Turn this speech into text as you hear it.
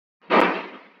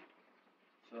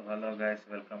So hello guys,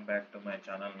 welcome back to my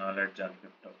channel Knowledge and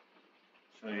Crypto.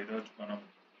 So ఈరోజు మనం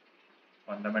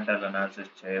fundamental analysis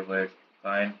చేయబోయే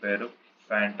coin పేరు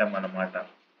phantom అన్నమాట.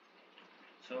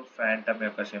 So phantom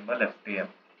యొక్క సింబల్ FTM.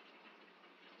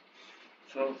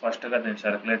 సో ఫస్ట్గా నేను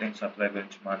సర్క్యులేటింగ్ సప్లై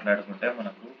గురించి మాట్లాడుకుంటే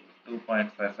మనకు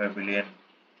 2.55 బిలియన్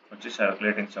వచ్చి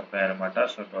సర్క్యులేటింగ్ సప్లై అనమాట.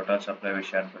 సో టోటల్ సప్లై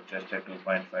విషయానికి వచ్చేస్తే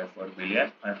 2.54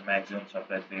 billion and maximum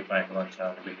supply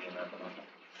 3.17 billion అనమాట.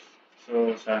 సో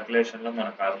సర్క్యులేషన్లో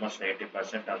మనకు ఆల్మోస్ట్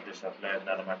 80% ఆఫ్ ది సప్లై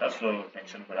ఉందన్నమాట. సో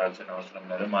టెన్షన్ పడాల్సిన అవసరం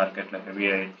లేదు, మార్కెట్లో హెవీ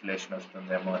ఇన్ఫ్లేషన్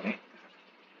వస్తుందేమో అని.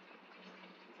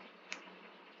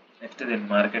 నెక్స్ట్ దీని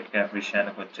మార్కెట్ క్యాప్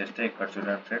విషయానికి వచ్చేస్తే ఇక్కడ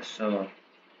చూడండి ఫ్రెండ్స్. సో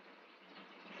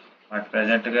అట్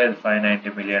ప్రెజెంట్గా ఇది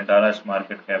 $590 మిలియన్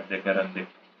మార్కెట్ క్యాప్ దగ్గర ఉంది.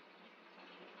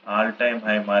 ఆల్ టైమ్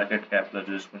హై మార్కెట్ క్యాప్లో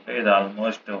చూసుకుంటే ఇది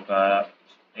ఆల్మోస్ట్ ఒక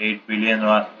 8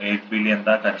 బిలియన్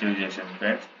దాకా అచీవ్ చేసింది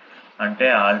ఫ్రెండ్స్. అంటే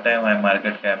all time high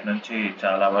market cap నుంచి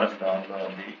చాలా వరకు డౌన్లో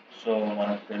ఉంది. సో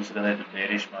మనకు తెలుసు కదా ఇది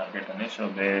బేరిష్ మార్కెట్ అని. సో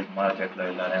బేర్ మార్కెట్లో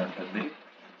ఇలానే ఉంటుంది.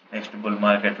 నెక్స్ట్ బుల్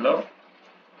మార్కెట్లో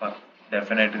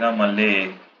డెఫినెట్గా మళ్ళీ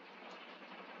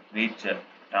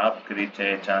టాప్కి రీచ్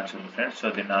అయ్యే ఛాన్స్ ఉంది ఫ్రెండ్స్. సో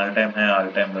దీన్ని ఆల్ టైమ్ హై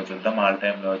ఆల్ టైమ్లో చూద్దాం. ఆల్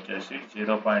టైమ్లో వచ్చేసి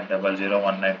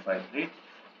 0.001953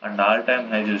 అండ్ ఆల్ టైమ్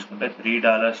హై చూసుకుంటే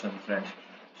 $3 ఉంది ఫ్రెండ్స్.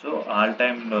 సో ఆల్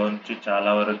టైమ్లో నుంచి చాలా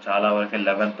వరకు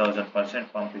 11,000%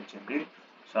 పంపించింది.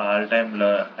 సో ఆల్ టైమ్లో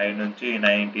హై నుంచి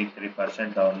 93%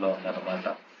 డౌన్లో ఉందన్నమాట.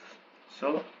 సో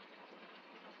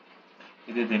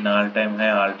ఇది దీని ఆల్ టైమ్ హై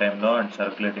ఆల్ టైమ్లో and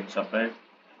circulating supply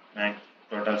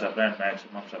total supply and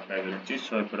maximum supply గురించి.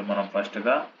 సో ఇప్పుడు మనం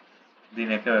ఫస్ట్గా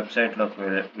దీని యొక్క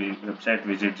వెబ్సైట్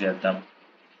విజిట్ చేద్దాం.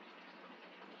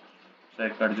 సో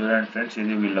ఇక్కడ చూడండి ఫ్రెండ్స్,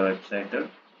 ఇది వీళ్ళ వెబ్సైట్.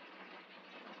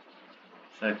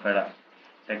 సో ఇక్కడ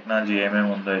టెక్నాలజీ ఏమేమి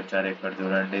ఉందో ఇచ్చారు. ఇక్కడ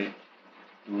చూడండి,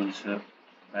 టూల్స్,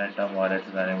 ఫ్యాంటమ్ వాలెట్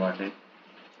కానివ్వండి.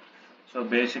 సో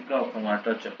బేసిక్గా ఒక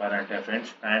మాటలో చెప్పాలంటే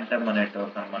ఫ్రెండ్స్, ఫ్యాంటమ్ అనే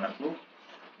టోకన్ మనకు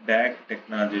డాగ్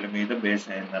టెక్నాలజీల మీద బేస్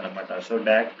అయిందనమాట. సో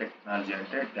డాగ్ టెక్నాలజీ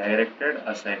అంటే డైరెక్టెడ్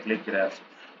అసైక్లిక్ గ్రాఫ్స్.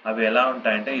 అవి ఎలా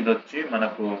ఉంటాయంటే ఇది వచ్చి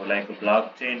మనకు లైక్ బ్లాక్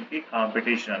చైన్కి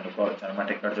కాంపిటీషన్ అనుకోవచ్చు అనమాట.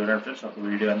 ఇక్కడ చూడండి ఫ్రెండ్స్, ఒక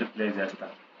వీడియో అనేది ప్లే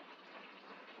చేస్తాను.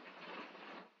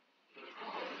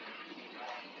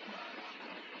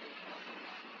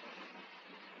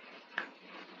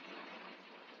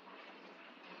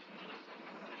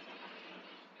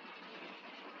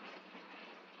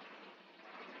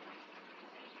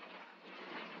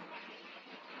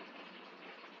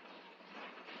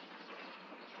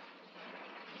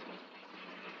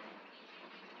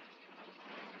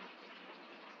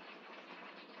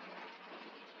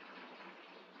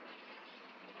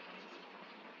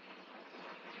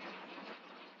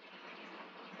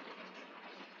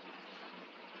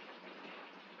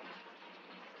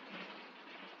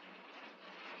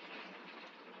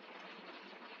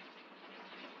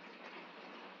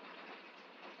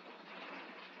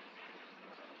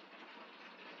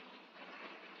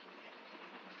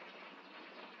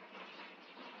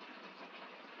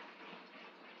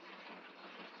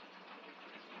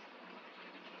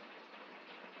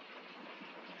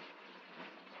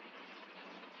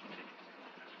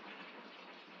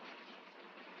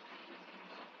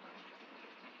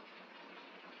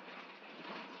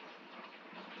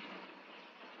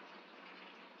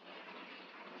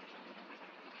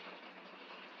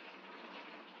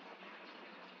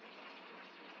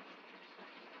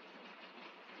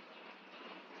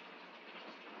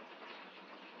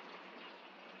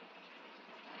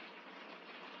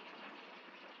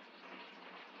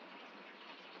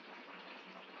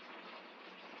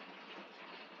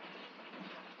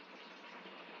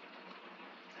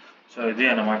 సో ఇది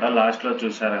అనమాట, లాస్ట్లో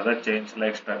చూసారు కదా చైన్స్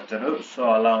లైక్ స్ట్రక్చర్. సో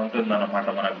అలా ఉంటుంది అనమాట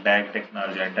మనకు డాగ్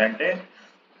టెక్నాలజీ అంటే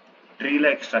ట్రీ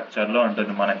లైక్ స్ట్రక్చర్లో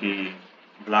ఉంటుంది మనకి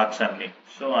బ్లాక్స్ అన్ని.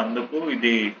 సో అందుకు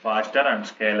ఇది ఫాస్టర్ అండ్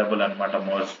స్కేలబుల్ అనమాట.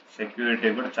 మోస్ట్ సెక్యూరిటీ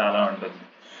కూడా చాలా ఉంటుంది.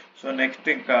 సో నెక్స్ట్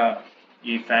ఇంకా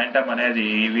ఈ ఫ్యాంటమ్ అనేది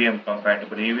ఈవీఎం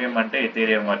కంపాటబుల్. ఈవీఎం అంటే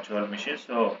Ethereum virtual machine.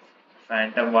 So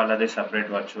phantom వాళ్ళది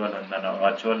సపరేట్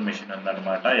వర్చువల్ మిషన్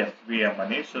ఉందన్నమాట, FVM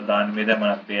అని. సో దాని మీద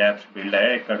మనకు డే యాప్స్ బిల్డ్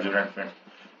అయ్యాయి. ఇక్కడ చూడండి ఫ్రెండ్స్,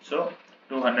 సో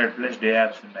 200+ డే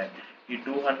యాప్స్ ఉన్నాయి. ఈ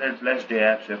 200+ డే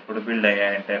యాప్స్ ఎప్పుడు బిల్డ్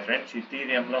అయ్యాయంటే ఫ్రెండ్స్,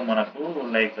 ఇథీరియంలో మనకు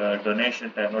లైక్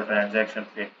డొనేషన్ టైంలో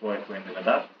ట్రాన్సాక్షన్స్ ఎక్కువ అయిపోయింది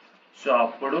కదా. సో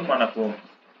అప్పుడు మనకు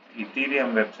ఇథీరియం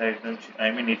వెబ్సైట్ నుంచి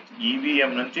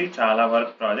ఈవీఎం నుంచి చాలా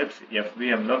వరకు ప్రాజెక్ట్స్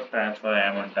FVMలో ట్రాన్స్ఫర్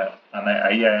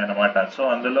అయ్యాయన్నమాట. సో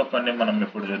అందులో కొన్ని మనం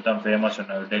ఇప్పుడు చూద్దాం, ఫేమస్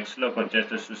ఉన్నాయి. డెక్స్లోకి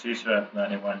వచ్చేస్తే సుసీ స్వాప్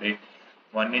కానివ్వండి,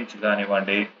 1inch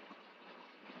కానివ్వండి,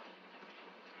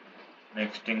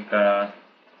 నెక్స్ట్ ఇంకా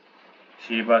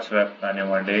షీబా స్వాప్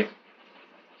కానివ్వండి.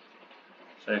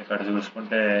 సో ఇక్కడ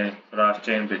చూసుకుంటే క్రాస్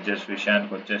చైన్ బ్రిడ్జెస్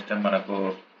విషయానికి వచ్చేస్తే మనకు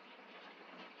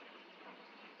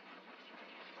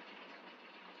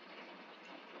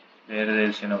పేరు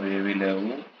తెలిసినవి ఏవి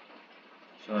లేవు.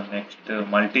 సో నెక్స్ట్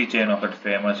మల్టీ చైన్ ఒకటి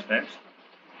famous friends.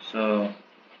 So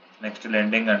next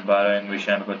lending and borrowing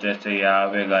విషయానికి వచ్చేస్తే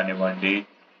యావే కానివ్వండి,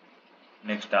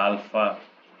 నెక్స్ట్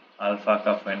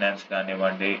ఆల్ఫాకా ఫైనాన్స్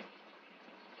కానివ్వండి,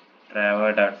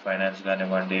 ట్రావర్.ఫైనాన్స్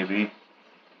కానివ్వండి, ఇవి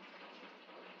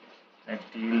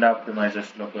నెక్స్ట్ ఈల్డ్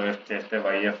ఆప్టిమైజర్స్లోకి వచ్చేస్తే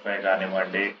వైఎఫ్ఐ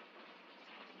కానివ్వండి,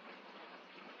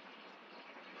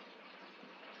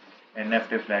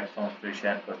 ఎన్ఎఫ్టీ ప్లాట్ఫామ్స్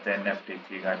విషయానికి వస్తే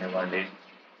ఎన్ఎఫ్టీకి కానివ్వండి,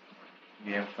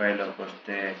 గేమ్ ఫైలోకి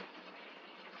వస్తే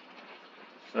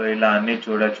సో ఇలా అన్నీ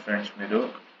చూడొచ్చు ఫ్రెండ్స్ మీరు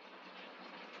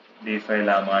డిఫై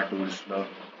లామా టూల్స్లో.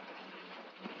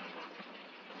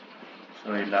 సో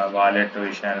ఇలా వాలెట్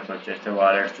విషయానికి వచ్చేస్తే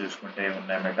వాలెట్స్ చూసుకుంటే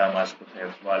ఉన్నాయి, మెటామాస్క్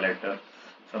వాలెట్.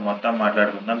 సో మొత్తం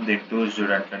మాట్లాడుకుందాం. దీని టూల్స్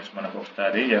చూడండి ఫ్రెండ్స్ మనకు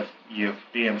ఒకసారి.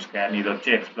 FTM స్కాన్, ఇది వచ్చి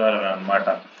ఎక్స్ప్లోరర్ అనమాట.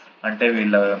 అంటే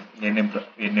వీళ్ళ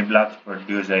ఎన్ని బ్లాక్స్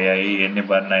ప్రొడ్యూస్ అయ్యాయి, ఎన్ని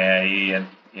బర్న్ అయ్యాయి,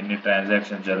 ఎన్ని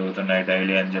ట్రాన్సాక్షన్స్ జరుగుతున్నాయి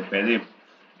డైలీ అని చెప్పేది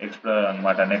ఎక్స్ప్లోరర్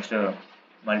అనమాట. నెక్స్ట్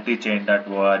మల్టీ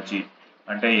చైన్.org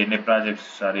అంటే ఎన్ని ప్రాజెక్ట్స్,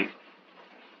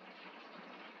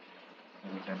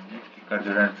 ఇక్కడ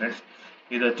చూడండి ఫ్రెండ్స్,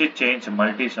 ఇది వచ్చి chains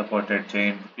multi supported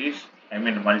chain piece,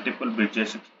 multiple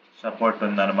bridges support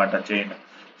ఉందన్నమాట చైన్.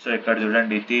 సో ఇక్కడ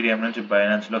చూడండి, ఇథీరియం నుంచి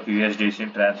బైనాన్స్లోకి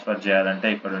USDCని ట్రాన్స్ఫర్ చేయాలంటే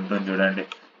ఇక్కడ ఉంటుంది చూడండి,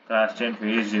 క్రాస్ చైన్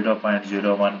ఫీజ్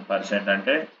 0.01%.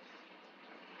 అంటే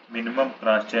minimum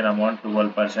cross chain amount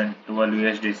 12%, 12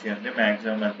 USDC ఉంది.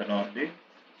 మ్యాక్సిమం ఎంతనో ఉంది,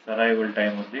 సరైవల్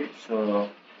టైం ఉంది. సో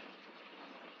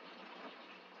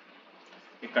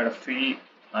ఇక్కడ ఫీ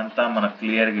అంతా మనకు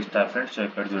క్లియర్గా ఇస్తారు ఫ్రెండ్స్. సో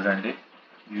ఇక్కడ చూడండి,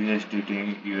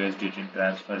 యూఎస్డిటీని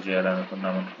ట్రాన్స్ఫర్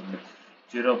చేయాలనుకున్నాం అనుకోండి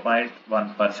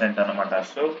 0.1% అనమాట.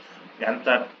 సో ఎంత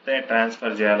అయితే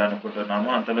ట్రాన్స్ఫర్ చేయాలనుకుంటున్నామో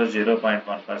అంతలో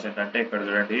 0.1% అంటే ఇక్కడ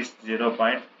చూడండి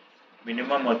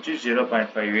మినిమం వచ్చి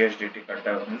 0.5 USDT కట్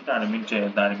అవుతుంది.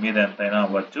 దాని మీద ఎంతైనా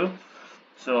అవ్వచ్చు.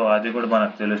 సో అది కూడా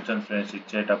మనకు తెలుస్తుంది ఫ్రెండ్స్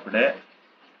ఇచ్చేటప్పుడే.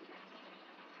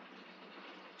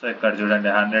 సో ఇక్కడ చూడండి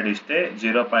 100 ఇస్తే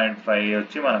 0.5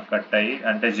 వచ్చి మనకు కట్ అయ్యి,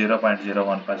 అంటే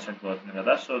 0.01% పోతుంది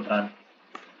కదా. సో దాన్ని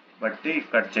బట్టి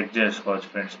ఇక్కడ చెక్ చేసుకోవచ్చు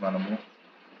ఫ్రెండ్స్ మనము.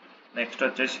 నెక్స్ట్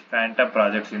వచ్చేసి ఫ్యాంటమ్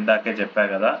ప్రాజెక్ట్స్, ఇందాకే చెప్పా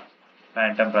కదా,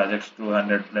 ఫ్యాంటమ్ ప్రాజెక్ట్స్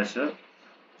 200+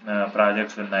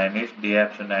 ప్రాజెక్ట్స్ ఉన్నాయని,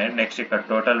 డియాప్స్ ఉన్నాయని. నెక్స్ట్ ఇక్కడ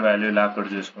టోటల్ వాల్యూ లాక్డ్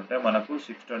చూసుకుంటే మనకు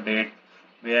 628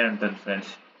 million ఉంటుంది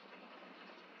ఫ్రెండ్స్.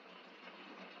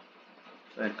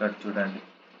 సో ఇక్కడ చూడండి,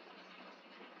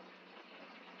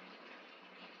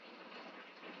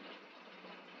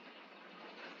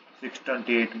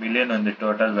 $628 million ఉంది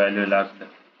టోటల్ వాల్యూ లాక్డ్.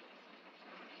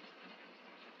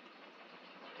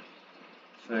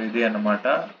 సో ఇది అన్నమాట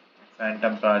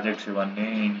ఫ్యాంటమ్ ప్రాజెక్ట్స్. ఇవన్నీ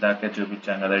ఇందాకే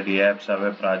చూపించాం కదా, డియాప్స్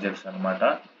అవే ప్రాజెక్ట్స్ అనమాట.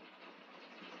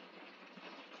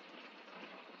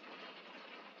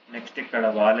 నెక్స్ట్ ఇక్కడ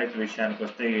వాలెట్ విషయానికి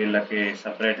వస్తే వీళ్ళకి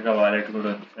సపరేట్గా వాలెట్ కూడా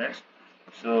ఉంది ఫ్రెండ్స్.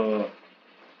 సో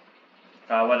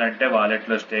కావాలంటే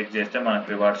వాలెట్లో స్టేక్ చేస్తే మనకు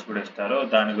రివార్డ్స్ కూడా ఇస్తారు.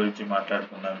 దాని గురించి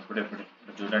మాట్లాడుకుందాం ఇప్పుడు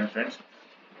చూడండి ఫ్రెండ్స్,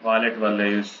 వాలెట్ వల్ల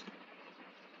యూస్.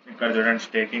 ఇక్కడ చూడండి,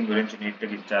 స్టేకింగ్ గురించి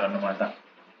నీట్గా ఇచ్చారన్నమాట.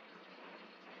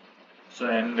 సో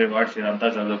రివార్డ్స్ ఇదంతా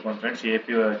చదువుకోండి ఫ్రెండ్స్.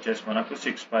 ఏపీఐ వచ్చేసి మనకు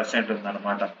 6%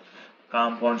 ఉందన్నమాట.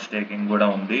 కాంపౌండ్ స్టేకింగ్ కూడా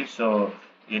ఉంది. సో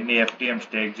ఎన్ని FTM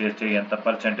స్టేక్ చేస్తే ఎంత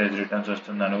పర్సెంటేజ్ రిటర్న్స్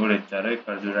వస్తుందని కూడా ఇచ్చారు.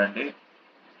 ఇక్కడ చూడండి,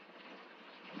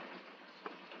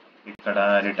 ఇక్కడ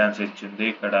రిటర్న్స్ ఇచ్చింది,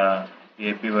 ఇక్కడ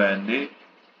ఏపీఐ ఉంది,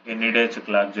 ఎన్ని డేస్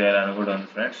క్లాక్ చేయాలని కూడా ఉంది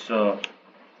ఫ్రెండ్స్. సో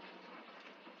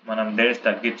మనం డేస్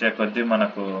తగ్గించే కొద్దీ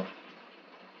మనకు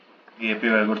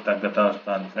ఏపీఐ కూడా తగ్గుతూ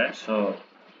వస్తుంది ఫ్రెండ్స్. సో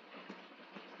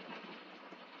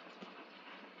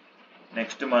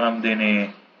నెక్స్ట్ మనం దీని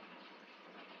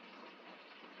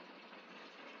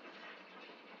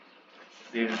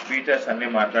ఫీచర్స్ అన్ని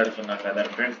మాట్లాడుకున్నాం కదా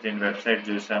ఫ్రెండ్స్. దీని వెబ్సైట్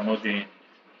చూసాము, దీని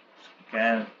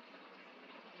స్కాన్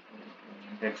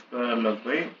ఎక్స్ప్లోరర్లోకి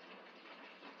పోయి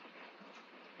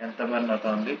ఎంత బర్న్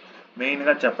అవుతుంది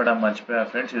మెయిన్గా చెప్పడం మర్చిపోయా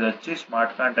ఫ్రెండ్స్. ఇది వచ్చి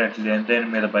స్మార్ట్ కాంట్రాక్ట్స్, దేని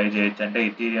మీద బై చేయొచ్చు అంటే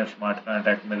ఇథీరియం స్మార్ట్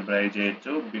కాంట్రాక్ట్ మీద బై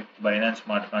చేయొచ్చు, Binance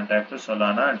smart contract,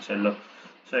 Solana and సెల్లో.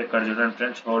 సో ఇక్కడ చూడండి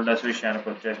ఫ్రెండ్స్, హోల్డర్స్ విషయానికి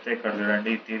వచ్చేస్తే ఇక్కడ చూడండి,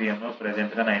 ఇథీరియంలో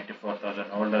ప్రెజెంట్గా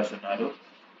 94,000 హోల్డర్స్ ఉన్నారు.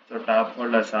 సో టాప్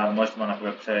హోల్డర్స్ ఆల్మోస్ట్ మనకు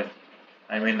వెబ్సైట్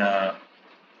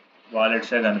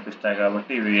వాలెట్సే కనిపిస్తాయి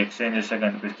కాబట్టి, ఇవి ఎక్స్చేంజెసే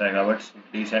కనిపిస్తాయి కాబట్టి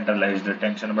డీసెంట్రలైజ్డ్,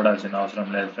 టెన్షన్ పడాల్సిన అవసరం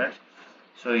లేదు ఫ్రెండ్స్.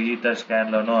 సో ఈథర్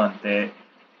స్కాన్లోనూ అంతే,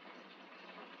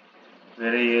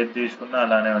 వేరే ఏది తీసుకున్నా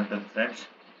అలానే ఉంటుంది ఫ్రెండ్స్.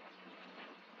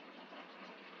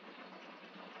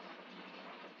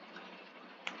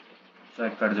 సో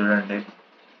ఇక్కడ చూడండి,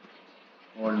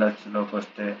 హోల్డర్స్లోకి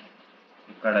వస్తే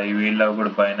ఇక్కడ వీళ్ళ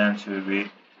కూడా బైనాన్స్, ఇవి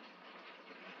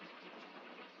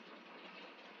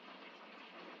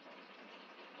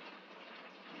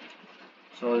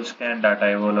సోల్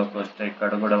స్కాన్.ioలోకి వస్తే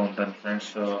ఇక్కడ కూడా ఉంటుంది ఫ్రెండ్స్.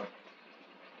 సో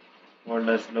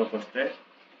హోల్డర్స్లోకి వస్తే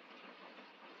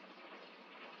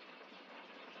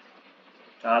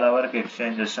చాలా వరకు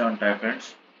ఎక్స్చేంజెస్ ఉంటాయి ఫ్రెండ్స్.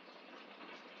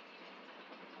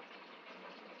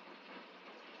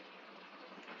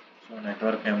 సో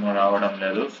నెట్వర్క్ ఏమో రావడం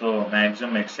లేదు. సో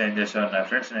మ్యాక్సిమం ఎక్స్చేంజెస్ ఉన్నాయి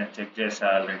ఫ్రెండ్స్, నేను చెక్ చేసా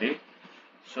ఆల్రెడీ.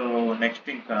 సో నెక్స్ట్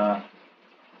ఇంకా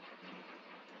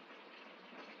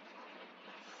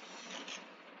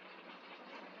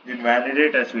దీని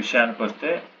వ్యాలిడేటర్స్ విషయానికి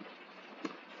వస్తే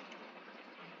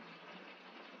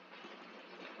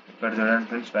ఇక్కడ చూడండి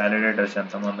ఫ్రెండ్స్, వ్యాలిడేటర్స్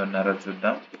ఎంతమంది ఉన్నారో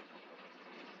చూద్దాం.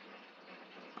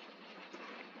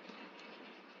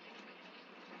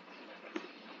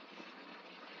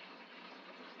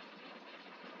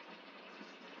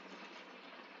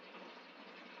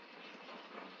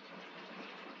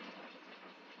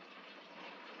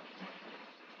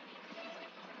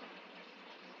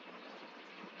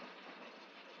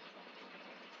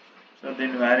 సో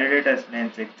దీని వ్యాలిడేటర్స్ నేను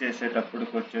చెక్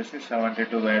చేసేటప్పటికి వచ్చేసి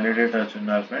 72 వ్యాలిడేటర్స్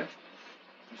ఉన్నారు ఫ్రెండ్స్.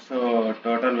 సో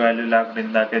టోటల్ వాల్యూ లేకుండా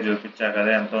ఇందాకే చూపించా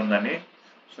కదా ఎంత ఉందని.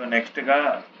 సో నెక్స్ట్గా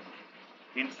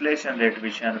ఇన్ఫ్లేషన్ రేట్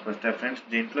విషయానికి వస్తే ఫ్రెండ్స్,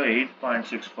 దీంట్లో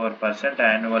 8.64%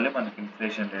 యాన్యువల్లీ మనకి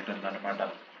ఇన్ఫ్లేషన్ రేట్ ఉందన్నమాట.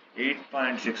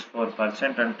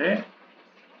 8.64%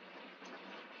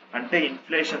 అంటే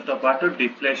ఇన్ఫ్లేషన్తో పాటు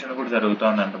డిఫ్లేషన్ కూడా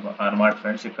జరుగుతుంది అనమాట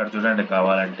ఫ్రెండ్స్. ఇక్కడ చూడండి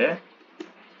కావాలంటే.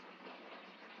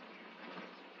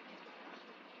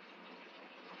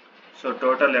 సో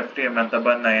టోటల్ FTM ఎంత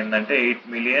బర్న్ అయిందంటే 8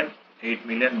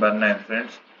 మిలియన్ బర్న్ అయింది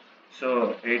ఫ్రెండ్స్. సో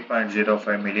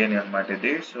 8.05 మిలియన్ అనమాట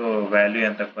ఇది. సో వాల్యూ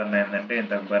ఎంత బర్న్ అయిందంటే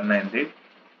ఇంత బర్న్ అయింది.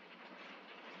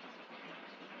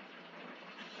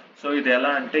 సో ఇది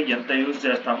ఎలా అంటే ఎంత యూజ్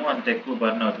చేస్తామో అంత ఎక్కువ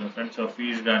బర్న్ అవుతుంది ఫ్రెండ్స్. సో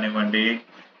ఫీజు కానివ్వండి,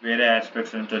 వేరే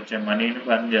ఆస్పెక్ట్స్ నుంచి వచ్చే మనీని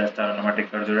బర్న్ చేస్తారనమాట.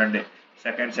 ఇక్కడ చూడండి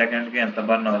సెకండ్కి ఎంత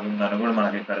బర్న్ అవుతుందని కూడా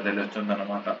మనకి ఇక్కడ తెలుస్తుంది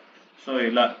అనమాట. సో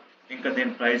ఇలా ఇంకా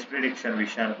దీని ప్రైస్ ప్రిడిక్షన్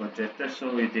విషయానికి వచ్చేస్తే, సో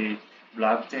ఇది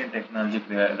బ్లాక్ చైన్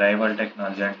టెక్నాలజీకి రైవల్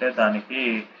టెక్నాలజీ, అంటే దానికి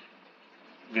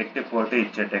గట్టి పోటీ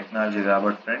ఇచ్చే టెక్నాలజీ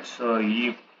కాబట్టి ఫ్రెండ్స్. సో ఈ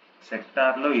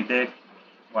సెక్టార్లో ఇదే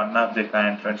one of the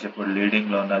kind friends ఇప్పుడు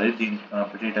లీడింగ్లో ఉన్నది. దీనికి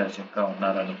కాంపిటీటర్స్ ఇంకా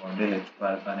ఉన్నారనుకోండి,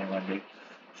 హెచ్బార్ కానివ్వండి.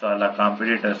 సో అలా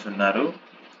కాంపిటీటర్స్ ఉన్నారు.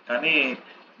 కానీ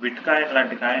బిట్ కాయిన్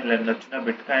లాంటి కాయిన్లు ఎన్ని వచ్చినా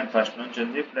బిట్ కాయిన్ ఫస్ట్ నుంచి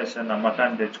ఉంది, ప్లస్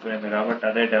నమ్మకాన్ని తెచ్చుకునేది కాబట్టి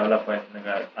అదే డెవలప్ అవుతుంది,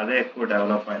 అదే ఎక్కువ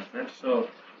డెవలప్ అయింది ఫ్రెండ్స్. సో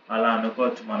అలా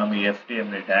అనుకోవచ్చు మనం ఈ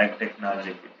FTMని ట్యాగ్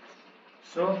టెక్నాలజీకి.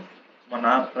 సో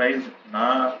నా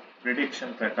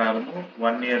ప్రిడిక్షన్ ప్రకారము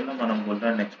 1 ఇయర్లో మనం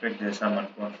బుల్రన్ ఎక్స్పెక్ట్ చేసాం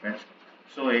అనుకోండి ఫ్రెండ్స్.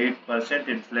 సో 8%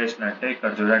 ఇన్ఫ్లేషన్ అంటే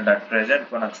ఇక్కడ చూడండి, అట్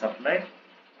ప్రెజెంట్ మనకు సప్లై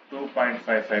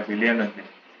 2.55 బిలియన్ ఉంది.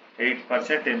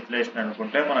 8% ఇన్ఫ్లేషన్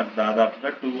అనుకుంటే మనకు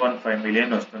దాదాపుగా 215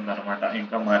 మిలియన్ వస్తుంది అనమాట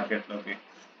ఇంకా మార్కెట్లోకి.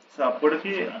 సో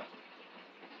అప్పటికి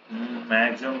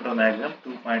మ్యాక్సిమం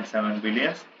 2.7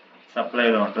 బిలియన్స్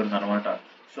సప్లైలో ఉంటుంది అనమాట.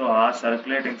 సో ఆ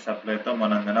సర్క్యులేటింగ్ సప్లైతో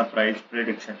మనం కన్నా ప్రైస్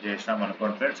ప్రిడిక్షన్ చేసాం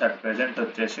అనుకోండి ఫ్రెండ్స్, అట్ ప్రెజెంట్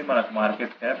వచ్చేసి మనకు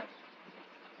మార్కెట్ క్యాప్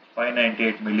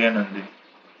 598 మిలియన్ ఉంది.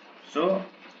 సో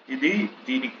ఇది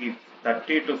దీనికి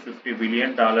 $30 to $50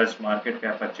 billion market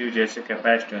cap achieve చేసే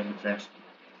కెపాసిటీ ఉంది ఫ్రెండ్స్.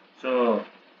 సో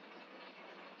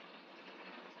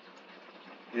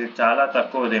ఇది చాలా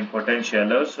తక్కువ దీని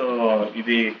పొటెన్షియల్. సో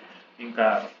ఇది ఇంకా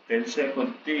తెలిసే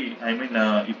కొద్దీ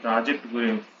ఈ ప్రాజెక్ట్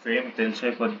ఫేమ్ తెలిసే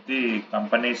కొద్దీ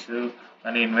కంపెనీస్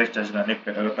కానీ ఇన్వెస్టర్స్ కానీ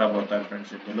పెరుగుతా పోతారు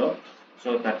ఫ్రెండ్స్ ఇందులో. సో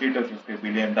 $30 to $50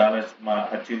 బిలియన్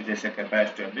అచీవ్ చేసే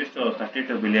కెపాసిటీ ఉంది. సో $30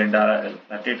 to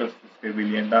 $50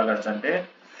 బిలియన్ అంటే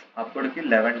అప్పటికి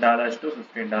 $11 to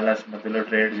 $15 మధ్యలో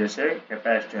ట్రేడ్ చేసే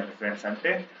కెపాసిటీ ఉంది ఫ్రెండ్స్.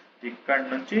 అంటే ఇక్కడ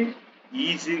నుంచి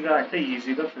ఈజీగా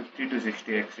 50 to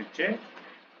 60x ఇచ్చే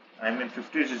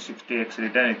 50 to 60x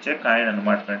రిటర్న్ ఇచ్చే కాయిన్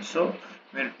అనమాట ఫ్రెండ్స్. సో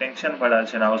మీరు టెన్షన్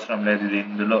పడాల్సిన అవసరం లేదు. ఇది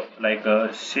ఇందులో లైక్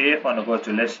సేఫ్ అనుకోవచ్చు,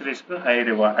 less risk high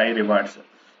rewards.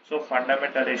 So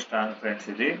fundamentally strong friends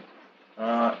ఇది.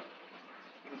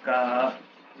 ఇంకా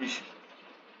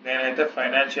నేనైతే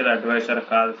ఫైనాన్షియల్ అడ్వైజర్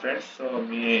కాదు ఫ్రెండ్స్. సో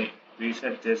మీ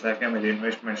రీసెర్చ్ చేశాక మీరు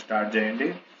ఇన్వెస్ట్మెంట్ స్టార్ట్ చేయండి.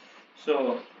 సో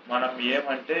మనం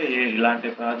ఏమంటే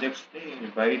ఇలాంటి ప్రాజెక్ట్స్ని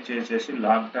బై చేసేసి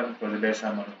లాంగ్ టర్మ్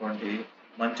వదిలేసామనుకోండి,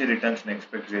 మంచి రిటర్న్స్ని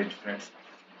ఎక్స్పెక్ట్ చేయొచ్చు ఫ్రెండ్స్.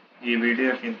 ఈ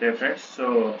వీడియోకి ఇంతే ఫ్రెండ్స్. సో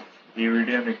ఈ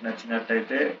వీడియో మీకు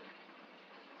నచ్చినట్టయితే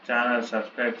ఛానల్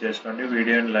సబ్స్క్రైబ్ చేసుకోండి,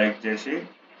 వీడియోని లైక్ చేసి,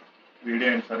 వీడియో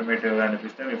ఇన్ఫర్మేటివ్గా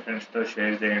అనిపిస్తే మీ ఫ్రెండ్స్తో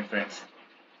షేర్ చేయండి ఫ్రెండ్స్.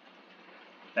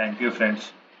 Thank you friends.